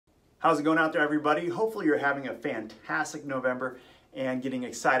How's it going out there, everybody? Hopefully you're having a fantastic November and getting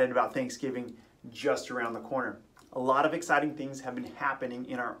excited about Thanksgiving just around the corner. A lot of exciting things have been happening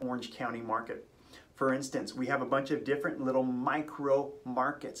in our Orange County market. For instance, we have a bunch of different little micro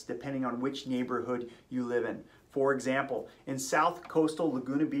markets depending on which neighborhood you live in. For example, in South Coastal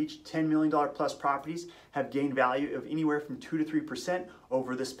Laguna Beach, $10 million plus properties have gained value of anywhere from 2 to 3%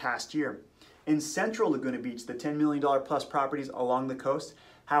 over this past year. In Central Laguna Beach, the $10 million plus properties along the coast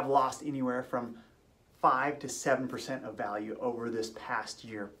have lost anywhere from 5 to 7% of value over this past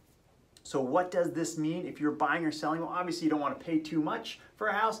year. So what does this mean if you're buying or selling? Well, obviously you don't want to pay too much for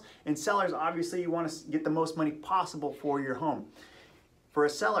a house, and sellers, obviously you want to get the most money possible for your home. For a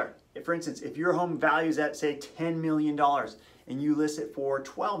seller, for instance, if your home values at say $10 million and you list it for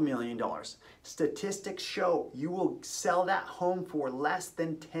 $12 million, statistics show you will sell that home for less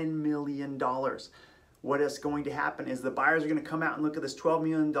than $10 million. What is going to happen is the buyers are going to come out and look at this $12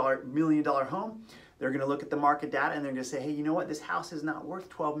 million home. They're going to look at the market data and they're going to say, hey, you know what? This house is not worth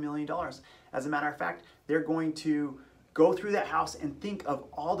 $12 million. As a matter of fact, they're going to go through that house and think of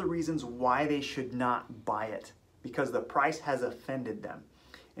all the reasons why they should not buy it because the price has offended them.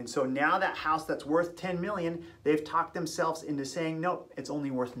 And so now that house that's worth 10 million, they've talked themselves into saying, no, it's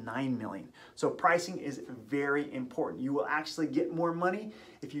only worth 9 million. So pricing is very important. You will actually get more money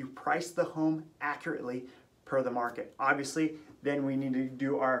if you price the home accurately per the market. Obviously, then we need to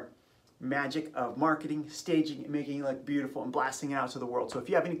do our magic of marketing, staging, and making it look beautiful and blasting it out to the world. So if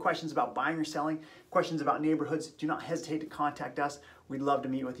you have any questions about buying or selling, questions about neighborhoods, do not hesitate to contact us. We'd love to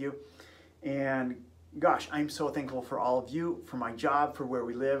meet with you. And gosh, I'm so thankful for all of you, for my job, for where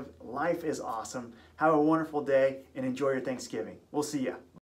we live. Life is awesome. Have a wonderful day and enjoy your Thanksgiving. We'll see ya.